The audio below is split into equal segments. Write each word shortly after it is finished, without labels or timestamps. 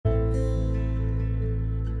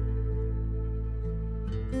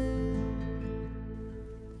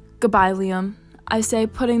"Goodbye, Liam," I say,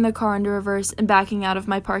 putting the car into reverse and backing out of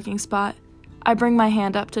my parking spot. I bring my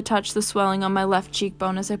hand up to touch the swelling on my left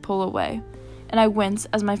cheekbone as I pull away, and I wince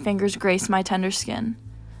as my fingers grace my tender skin.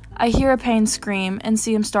 I hear a pained scream and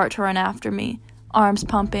see him start to run after me, arms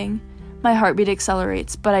pumping. My heartbeat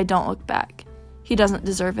accelerates, but I don't look back. He doesn't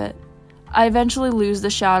deserve it. I eventually lose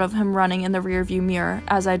the shot of him running in the rearview mirror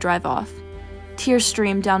as I drive off. Tears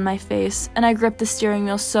stream down my face, and I grip the steering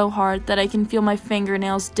wheel so hard that I can feel my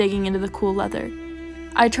fingernails digging into the cool leather.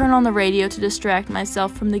 I turn on the radio to distract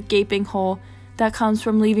myself from the gaping hole that comes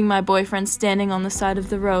from leaving my boyfriend standing on the side of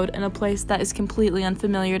the road in a place that is completely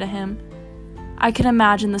unfamiliar to him. I can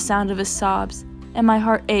imagine the sound of his sobs, and my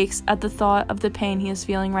heart aches at the thought of the pain he is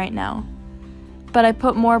feeling right now. But I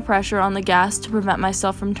put more pressure on the gas to prevent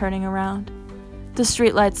myself from turning around. The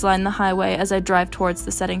streetlights line the highway as I drive towards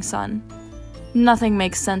the setting sun. Nothing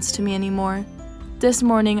makes sense to me anymore. This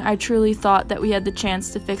morning, I truly thought that we had the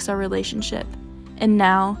chance to fix our relationship. And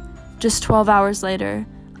now, just 12 hours later,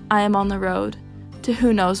 I am on the road, to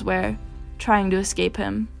who knows where, trying to escape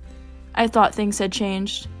him. I thought things had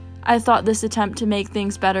changed. I thought this attempt to make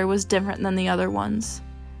things better was different than the other ones.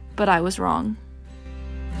 But I was wrong.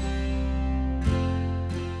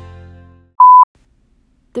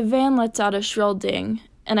 The van lets out a shrill ding,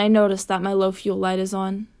 and I notice that my low fuel light is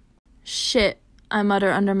on. "Shit," I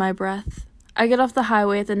mutter under my breath. I get off the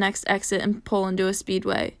highway at the next exit and pull into a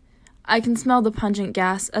speedway. I can smell the pungent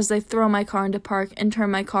gas as I throw my car into park and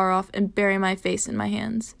turn my car off and bury my face in my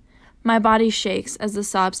hands. My body shakes as the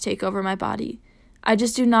sobs take over my body. I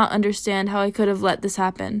just do not understand how I could have let this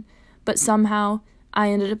happen, but somehow I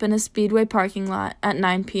ended up in a speedway parking lot at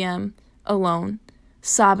 9 p.m., alone,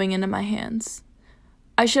 sobbing into my hands.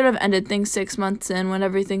 I should have ended things 6 months in when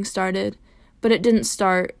everything started, but it didn't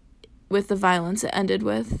start with the violence it ended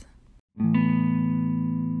with.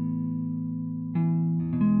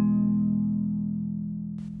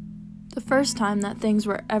 The first time that things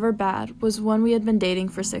were ever bad was when we had been dating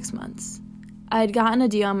for 6 months. I had gotten a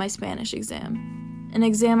D on my Spanish exam, an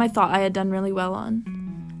exam I thought I had done really well on.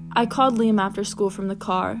 I called Liam after school from the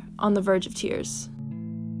car, on the verge of tears.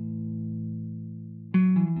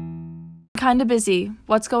 "Kinda busy.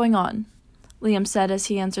 What's going on?" Liam said as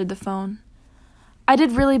he answered the phone. "I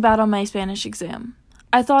did really bad on my Spanish exam.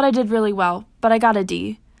 I thought I did really well, but I got a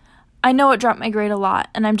D. I know it dropped my grade a lot,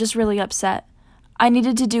 and I'm just really upset. I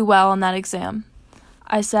needed to do well on that exam."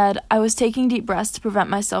 I said. I was taking deep breaths to prevent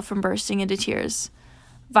myself from bursting into tears.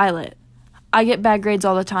 "Violet, I get bad grades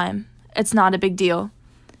all the time. It's not a big deal,"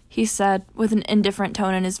 he said with an indifferent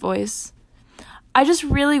tone in his voice. "I just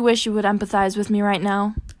really wish you would empathize with me right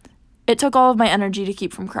now." It took all of my energy to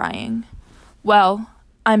keep from crying. "Well,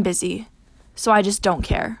 I'm busy, so I just don't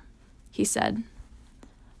care," he said.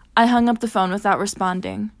 I hung up the phone without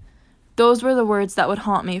responding. Those were the words that would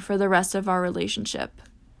haunt me for the rest of our relationship.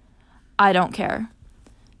 I don't care.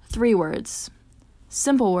 3 words.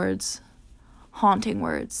 Simple words. Haunting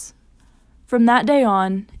words. From that day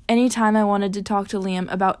on, any time I wanted to talk to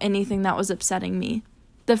Liam about anything that was upsetting me,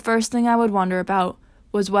 the first thing I would wonder about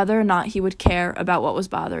was whether or not he would care about what was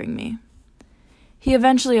bothering me. He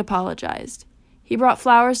eventually apologized. He brought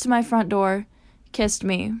flowers to my front door, kissed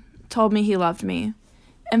me, told me he loved me,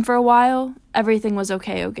 and for a while, everything was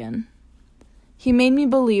okay again. He made me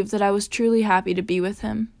believe that I was truly happy to be with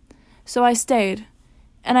him, so I stayed,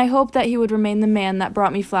 and I hoped that he would remain the man that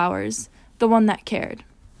brought me flowers, the one that cared,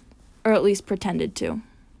 or at least pretended to.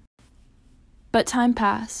 But time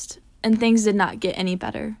passed, and things did not get any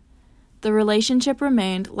better. The relationship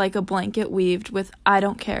remained like a blanket weaved with "I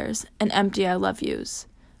don't cares" and empty "I love yous,"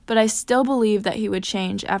 but I still believed that he would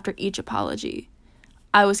change after each apology.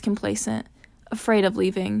 I was complacent, afraid of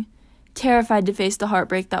leaving, terrified to face the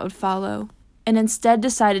heartbreak that would follow, and instead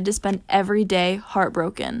decided to spend every day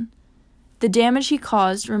heartbroken. The damage he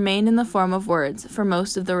caused remained in the form of words for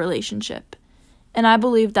most of the relationship, and I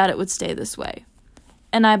believed that it would stay this way,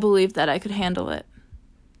 and I believed that I could handle it,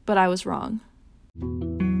 but I was wrong.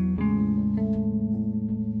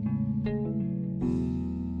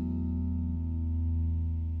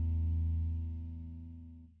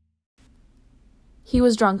 He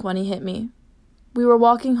was drunk when he hit me. We were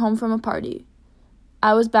walking home from a party.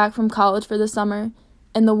 I was back from college for the summer,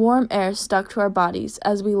 and the warm air stuck to our bodies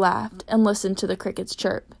as we laughed and listened to the crickets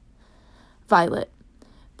chirp. "Violet,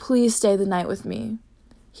 please stay the night with me,"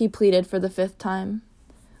 he pleaded for the 5th time.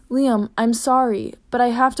 "Liam, I'm sorry, but I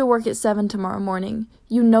have to work at 7 tomorrow morning.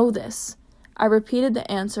 You know this." I repeated the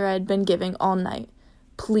answer I had been giving all night.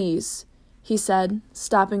 "Please," he said,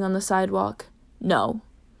 stopping on the sidewalk. "No,"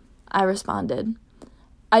 I responded.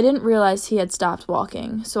 I didn't realize he had stopped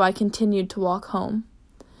walking, so I continued to walk home.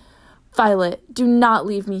 Violet, do not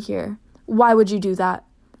leave me here. Why would you do that?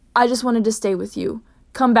 I just wanted to stay with you.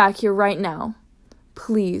 Come back here right now.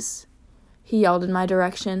 Please, he yelled in my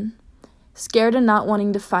direction. Scared and not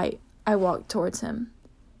wanting to fight, I walked towards him.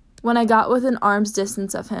 When I got within arm's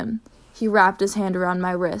distance of him, he wrapped his hand around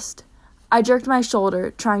my wrist. I jerked my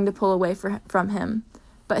shoulder, trying to pull away from him,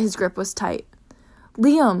 but his grip was tight.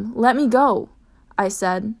 Liam, let me go, I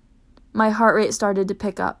said. My heart rate started to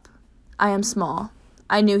pick up. I am small.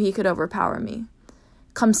 I knew he could overpower me.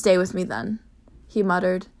 Come stay with me then, he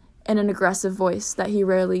muttered, in an aggressive voice that he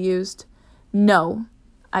rarely used. No,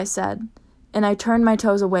 I said, and I turned my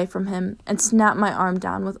toes away from him and snapped my arm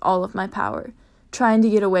down with all of my power, trying to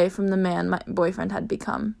get away from the man my boyfriend had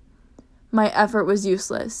become. My effort was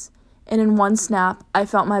useless, and in one snap, I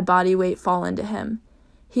felt my body weight fall into him.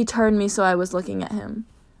 He turned me so I was looking at him.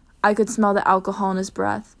 I could smell the alcohol in his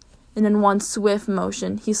breath, and in one swift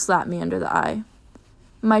motion, he slapped me under the eye.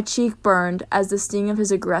 My cheek burned as the sting of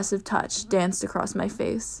his aggressive touch danced across my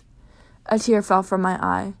face. A tear fell from my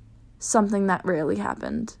eye, something that rarely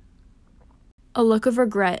happened. A look of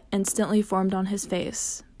regret instantly formed on his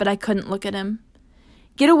face, but I couldn't look at him.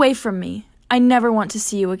 Get away from me. I never want to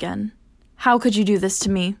see you again. How could you do this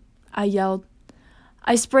to me? I yelled.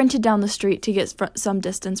 I sprinted down the street to get some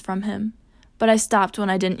distance from him, but I stopped when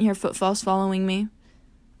I didn't hear footfalls following me.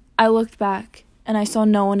 I looked back, and I saw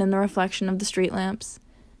no one in the reflection of the street lamps,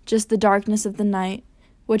 just the darkness of the night,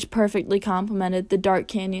 which perfectly complemented the dark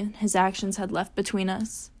canyon his actions had left between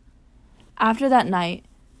us. After that night,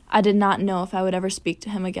 I did not know if I would ever speak to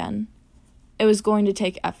him again. It was going to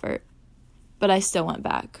take effort, but I still went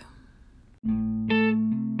back.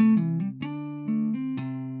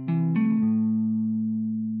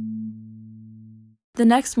 The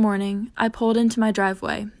next morning, I pulled into my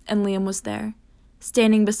driveway, and Liam was there,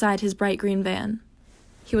 standing beside his bright green van.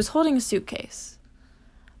 He was holding a suitcase.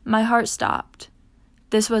 My heart stopped.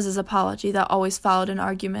 This was his apology that always followed an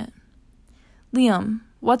argument. Liam,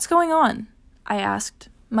 what's going on? I asked,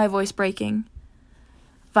 my voice breaking.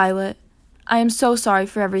 Violet, I am so sorry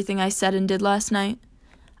for everything I said and did last night.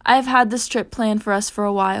 I have had this trip planned for us for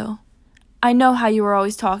a while. I know how you were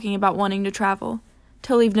always talking about wanting to travel,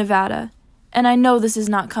 to leave Nevada, and I know this is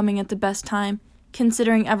not coming at the best time,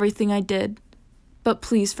 considering everything I did. But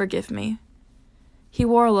please forgive me. He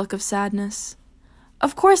wore a look of sadness.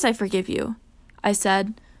 Of course I forgive you, I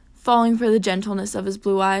said, falling for the gentleness of his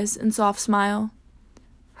blue eyes and soft smile.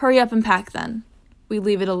 Hurry up and pack then. We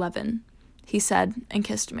leave at 11, he said, and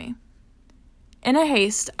kissed me. In a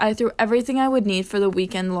haste, I threw everything I would need for the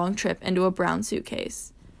weekend-long trip into a brown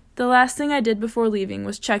suitcase. The last thing I did before leaving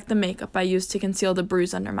was check the makeup I used to conceal the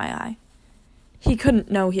bruise under my eye. He couldn't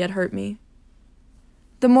know he had hurt me.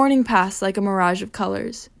 The morning passed like a mirage of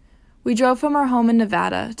colors. We drove from our home in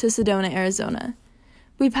Nevada to Sedona, Arizona.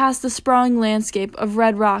 We passed the sprawling landscape of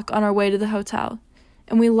red rock on our way to the hotel,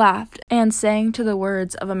 and we laughed and sang to the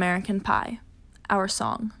words of American Pie, our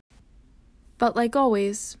song. But like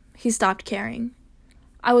always, he stopped caring.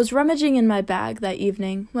 I was rummaging in my bag that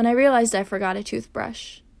evening when I realized I forgot a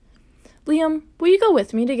toothbrush. Liam, will you go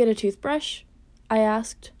with me to get a toothbrush? I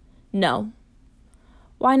asked. No.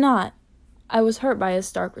 Why not? I was hurt by his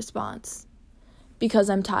stark response.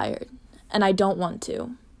 Because I'm tired, and I don't want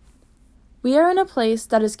to. We are in a place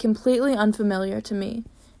that is completely unfamiliar to me,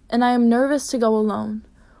 and I am nervous to go alone.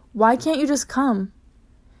 Why can't you just come?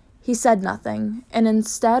 He said nothing, and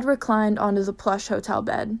instead reclined onto the plush hotel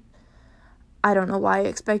bed. I don't know why I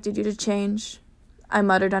expected you to change, I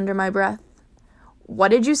muttered under my breath. What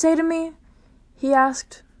did you say to me? He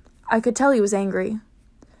asked. I could tell he was angry.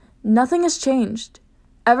 Nothing has changed.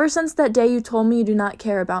 Ever since that day you told me you do not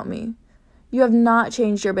care about me. You have not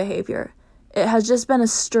changed your behavior. It has just been a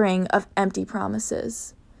string of empty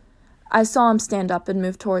promises. I saw him stand up and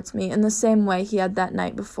move towards me in the same way he had that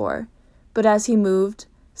night before, but as he moved,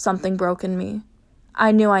 something broke in me.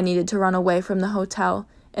 I knew I needed to run away from the hotel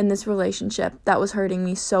and this relationship that was hurting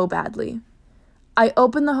me so badly. I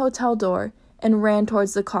opened the hotel door and ran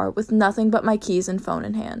towards the car with nothing but my keys and phone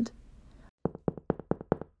in hand.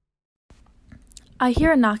 I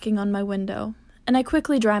hear a knocking on my window, and I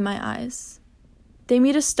quickly dry my eyes. They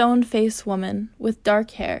meet a stone-faced woman with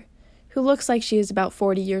dark hair who looks like she is about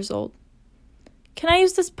 40 years old. Can I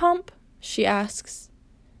use this pump? She asks.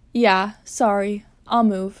 Yeah, sorry, I'll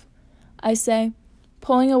move, I say,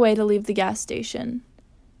 pulling away to leave the gas station.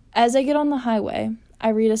 As I get on the highway, I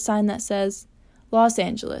read a sign that says, Los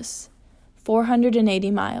Angeles,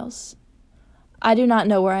 480 miles. I do not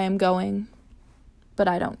know where I am going, but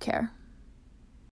I don't care.